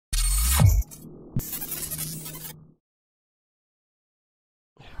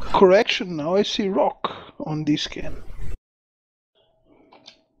Correction, now I see Rokh on this scan.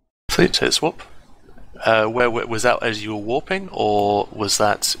 Fleet, hit swap. Where was that as you were warping, or was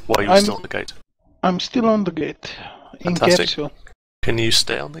that while you were still on the gate? I'm still on the gate. In Fantastic. capsule. Can you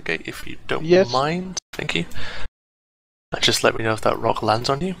stay on the gate if you don't Yes. mind? Thank you. Just let me know if that rock lands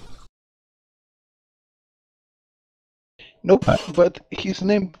on you. Nope, but his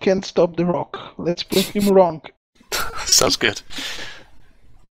name can't stop the rock. Let's prove him wrong. Sounds good.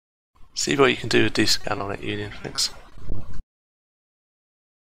 See what you can do with D-scan on it, Union. Thanks.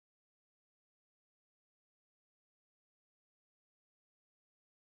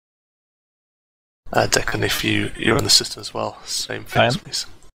 Declan, if you're in the system as well, same things, please.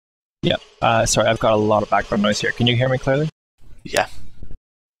 Yeah. Sorry, I've got a lot of background noise here. Can you hear me clearly? Yeah.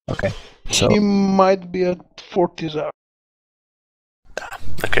 Okay. So He might be at 40s hour.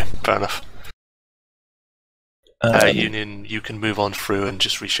 Okay, fair enough. Union, you can move on through and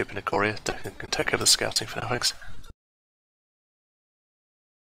just reship in Approx. Declan can take over the scouting for now, thanks.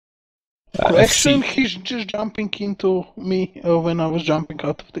 Correction, he's just jumping into me when I was jumping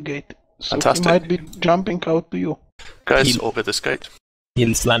out of the gate. So Fantastic. he might be jumping out to you. Guys, orbit this gate.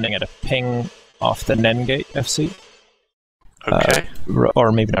 He's landing at a ping off the Nen Gate, FC. Okay.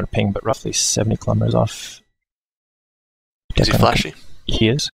 Or maybe not a ping, but roughly 70 kilometers off. Is he flashy? He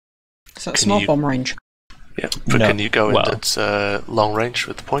is. Is that small bomb range? Yeah, but No. can you go in Well. at long range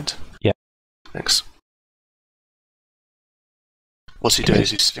with the point? Yeah. Thanks. What's he doing?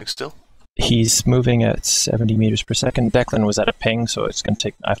 Is he sitting still? He's moving at 70 meters per second. Declan was at a ping, so it's going to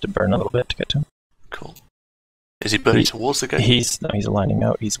take. I have to burn a little bit to get to him. Cool. Is he burning towards the gate? He's aligning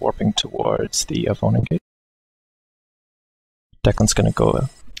out. He's warping towards the Avonen Gate. Declan's going to go.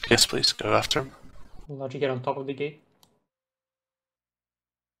 Yes, please, go after him. Logi, get on top of the gate.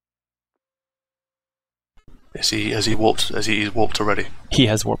 Has he warped already? He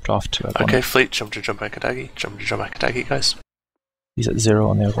has warped off to Avonen. Okay, fleet, jump to Akadagi, guys. He's at 0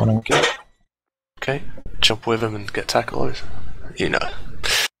 on the Avonen Gate. Okay, jump with him and get tackled. You know.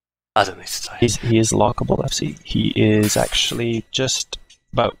 I don't need to say. He is lockable, FC. He is actually just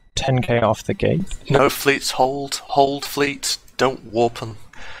about 10k off the gate. No, fleets, hold, fleet. Don't warp him.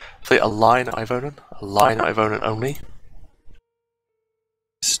 Fleet, align at Ivonen only.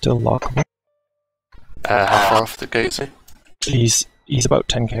 Still lockable. How far off the gate is he? He's about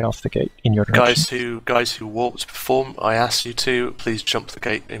 10k off the gate in your direction. Guys who walked before, I ask you to please jump the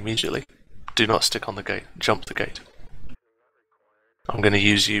gate immediately. Do not stick on the gate. Jump the gate. I'm going to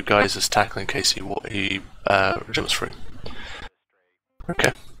use you guys as tackle in case he jumps through.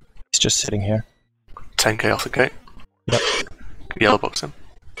 Okay. He's just sitting here. 10k off the gate. Yep. Yellow box him.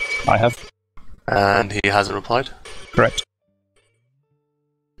 I have. And he hasn't replied. Correct.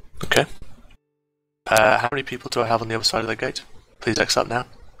 Okay. How many people do I have on the other side of the gate? Please exit now.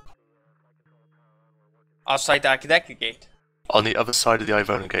 Outside the Akadaki gate. On the other side of the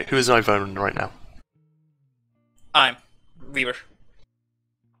Ivonen gate. Who is Ivonen right now? I'm Weaver.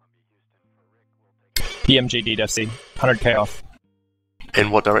 PMGD FC. 100k off. In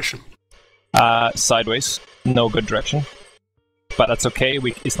what direction? Sideways. No good direction. But that's okay.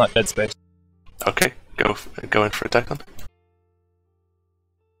 It's not dead space. Okay, go in for a Declan.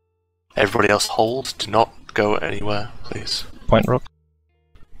 Everybody else hold. Do not go anywhere, please. Point Rokh.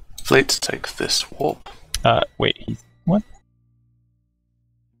 Fleet, take this warp. Wait. What?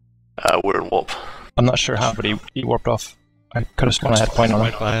 We're in warp. I'm not sure how, but he warped off. I could have sworn I had point on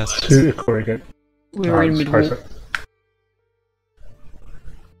him. To correct. We were in mid-warp.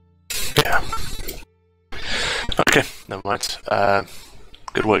 Yeah. Okay, never mind.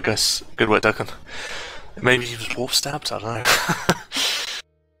 Good work, guys. Good work, Declan. Maybe he was warp stabbed, I don't know.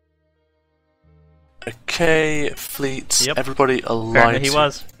 Okay, fleets, Yep. everybody aligned. Apparently he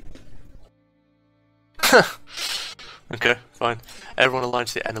was. Okay, fine. Everyone aligned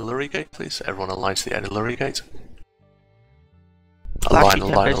to the Eneluri gate, please. Everyone aligned to the Eneluri gate. Align.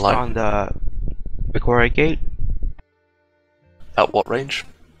 On the Victoria gate. At what range?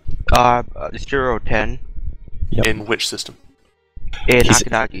 010 Yep. In which system? in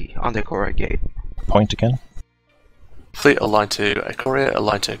Akadagi on the Victoria gate. Point again. Fleet, align to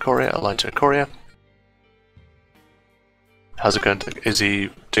Approx. How's it going? Is he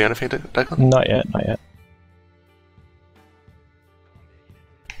doing anything, Declan? Not yet.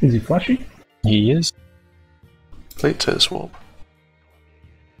 Is he flashy? He is. Fleet to swap.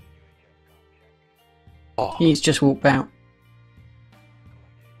 Oh, He's just walked out.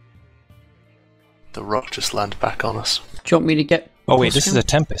 the rock just landed back on us. Do you want me to get... Oh wait, this is a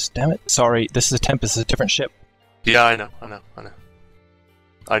Tempest. Damn it. Sorry, this is a Tempest. It's a different ship. Yeah, I know.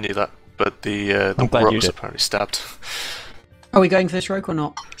 I knew that, but the I'm glad rock you was did. apparently stabbed. Are we going for this Rokh or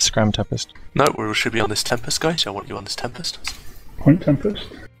not? Scram Tempest. No, we should be on this Tempest, guys. I want you on this Tempest. Point Tempest.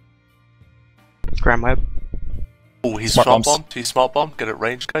 Scram web. Oh, he's Smart smart bombs. bomb. He's smart bomb. Get it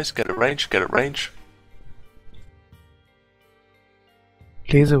range, guys. Get it range. Get it range.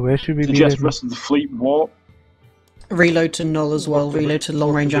 Laser, where should we be? Suggest rest of the fleet warp. Reload to null as well. Reload to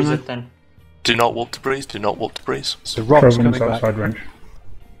long range ammo. Then. Do not warp to breeze. Do not warp to breeze. So Rock's Trojan's coming back. outside range.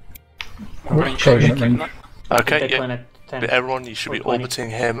 Range. Trojan at range. Okay, Declan yeah. at 10. But everyone, you should be 20. orbiting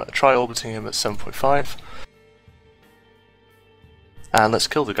him. Try orbiting him at 7.5. And let's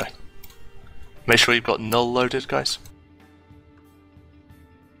kill the guy. Make sure you've got null loaded, guys.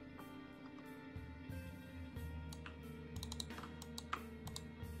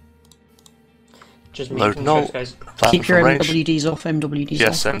 Just Load making null. sure, guys. Plan Keep from your range. MWDs off. MWDs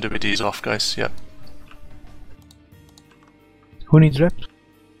Yes, off. MWD's off, guys. Yep. Who needs reps?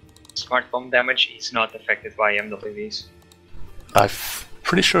 Smart bomb damage is not affected by MWVs. I'm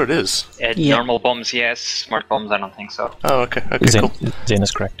pretty sure it is. Yeah. Normal bombs, yes. Smart bombs, I don't think so. Oh, okay. Okay, Zane, cool. Zane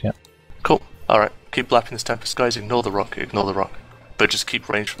is correct, yeah. Cool. Alright. Keep blapping this Tempest, guys. Ignore the rock. Ignore the rock. But just keep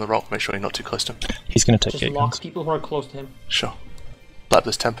range from the rock. Make sure you're not too close to him. He's going to take Just gate lock guns. people who are close to him. Sure. Blap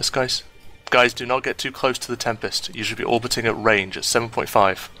this Tempest, guys. Guys, do not get too close to the Tempest. You should be orbiting at range at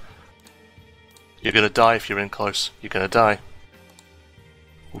 7.5. You're gonna die if you're in close. You're gonna die.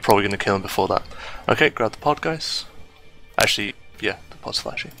 We're probably gonna kill him before that. Okay, grab the pod, guys. Actually, yeah, the pod's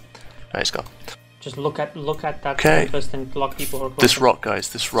flashing. Alright, it's gone. Just look at that Okay. tempest and lock people who are close. This to rock, guys.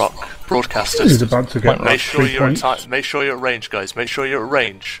 This rock. Broadcaster. He's about to get Make sure 3 you're at points. make sure you're at range, guys. Make sure you're at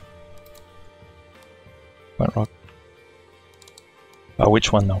range. Point Rock.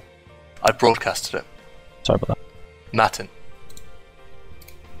 Which one though? I broadcasted it. Sorry about that. Matin.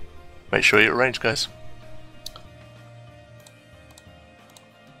 Make sure you're at range, guys.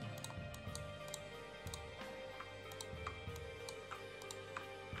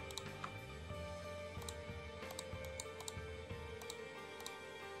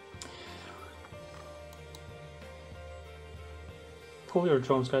 Pull your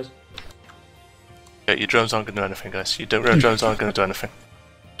drones, guys. Yeah, your drones aren't going to do anything, guys. Your drones aren't going to do anything.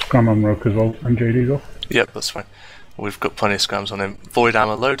 Scram on Rokh as well, and JD's off. Yep, that's fine. We've got plenty of scrams on him. Void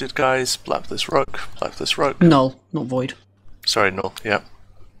ammo loaded, guys. Blap this Rokh. Blap this Rokh. Null, not void. Sorry, null. Yep.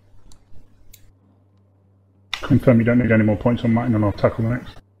 Confirm you don't need any more points on Martin, and I'll tackle the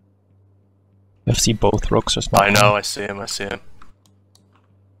next. You see both Rocks are smart. I know. I see him. I see him.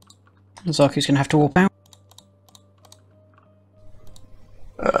 Zaku's going to have to warp out.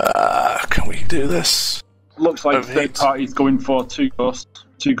 Can we do this? Looks like Overheat. third party's going for 2 ghosts.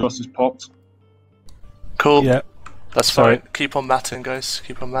 2 ghosts is popped. Cool. Yeah. That's Sorry. fine. Keep on matting, guys.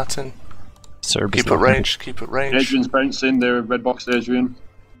 Keep on matting. Serb Keep is at loaded. range. Keep at range. Adrian's bouncing, the red box Adrian.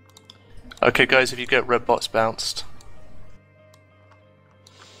 Okay, guys. If you get red box bounced,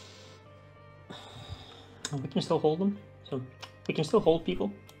 We can still hold them. So we can still hold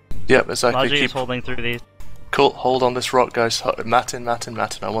people. yep, exactly. Logi is Keep holding through these. cool. Hold on this rock, guys. Matin.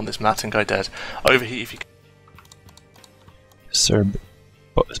 I want this Matin guy dead. Overheat if you can. Serb.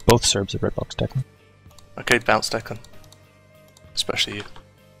 Both Serbs are red box Declan. Okay, bounce Declan. Especially you.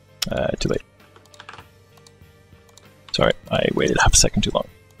 Too late. Sorry, I waited half a second too long.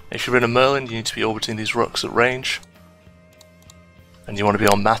 If you're in a Merlin, you need to be orbiting these rocks at range. And you want to be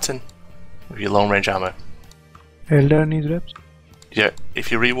on Matin with your long range ammo. Eldar needs reps. Yeah,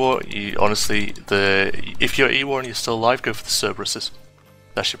 if you're E-War, you honestly, if you're E-War and you're still alive, go for the Cerberuses.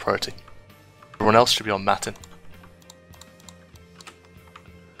 That's your priority. Everyone else should be on Matin.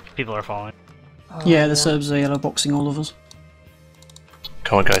 People are falling. Yeah, the Serbs are yellow boxing all of us.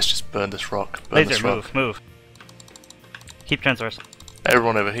 Come on guys, just burn this rock. Burn this Laser, rock. move. Keep transverse.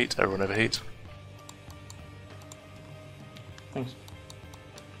 Everyone overheat, everyone overheat. Thanks.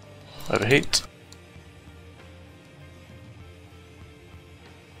 Overheat.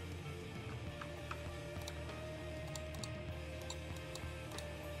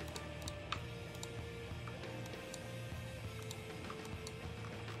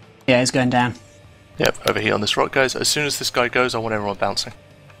 Yeah, it's going down. Yep, overheat on this rock, guys. As soon as this guy goes, I want everyone bouncing.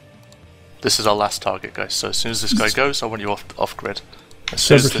 This is our last target, guys. So as soon as this guy goes, I want you off grid. As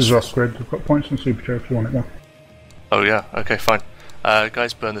soon as Cerberus this... is off grid. We've got points on Superchair if you want it now. Oh yeah, okay, fine.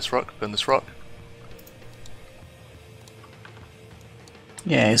 Guys, burn this rock. Burn this rock.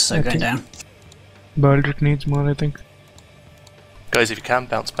 Yeah, it's going down. Baldric needs more, I think. Guys, if you can,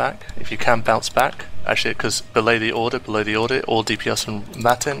 bounce back. If you can, bounce back. Actually, because below the order, all DPS on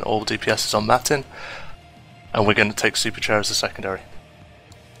Matin, all DPS is on Matin. And we're going to take Superchair as a secondary.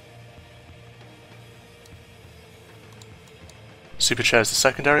 Super chair is the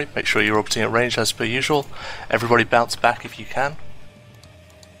secondary. Make sure you're orbiting at range as per usual. Everybody bounce back if you can.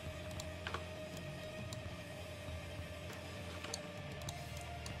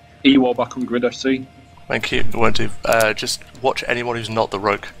 E-wall back on grid FC. Thank you. It won't do. Just watch anyone who's not the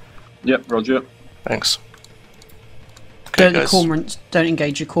Rokh. Yep, roger. Thanks. Okay, Don't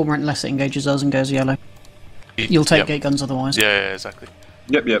engage your cormorant unless it engages us and goes yellow. You'll take gate guns otherwise. Yeah, exactly.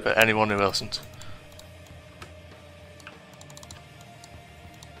 Yep. But anyone who isn't.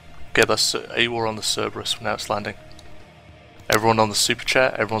 Get us A-War on the Cerberus when now it's landing. Everyone on the super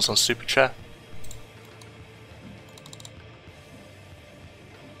chair. Everyone's on super chair.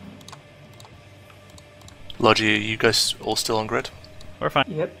 Logi, are you guys all still on grid? We're fine.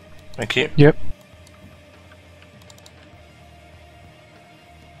 Yep. Thank you. Yep.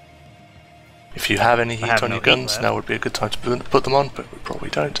 If you have any heat on no your heat guns, left. now would be a good time to put them on, but we probably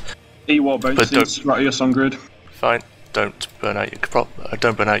don't. E-wall bounces, Ratius on grid. Fine. Don't burn out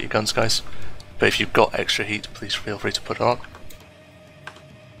your guns, guys. But if you've got extra heat, please feel free to put it on.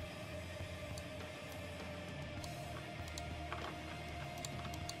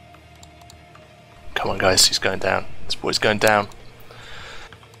 Come on, guys, he's going down. This boy's going down.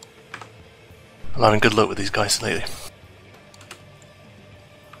 I'm having good luck with these guys lately.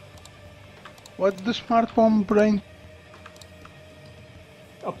 What's the smart bomb brain?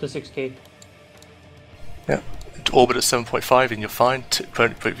 Up to 6k. Yeah. Orbit at 7.5 and you're fine.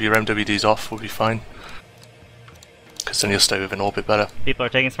 Put your MWDs off, will be fine. Because then you'll stay within orbit better. People are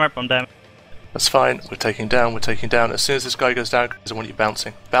taking smart bomb damage. That's fine. We're taking down. As soon as this guy goes down, guys, I want you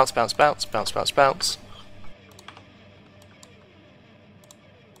bouncing. Bounce, bounce, bounce, bounce, bounce, bounce.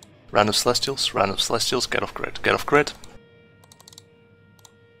 Random Celestials, get off grid, get off grid.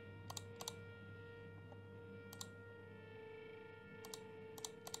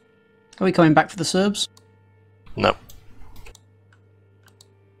 Are we coming back for the Serbs? No.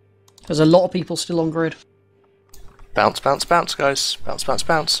 There's a lot of people still on grid. Bounce, bounce, bounce, guys. Bounce, bounce,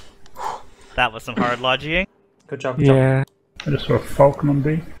 bounce. That was some hard lodging. Good job. Good job. Yeah. I just saw a Falcon on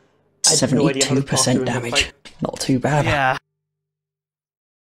B. I had no idea how to talk 72% during the damage. fight. Not too bad. Yeah.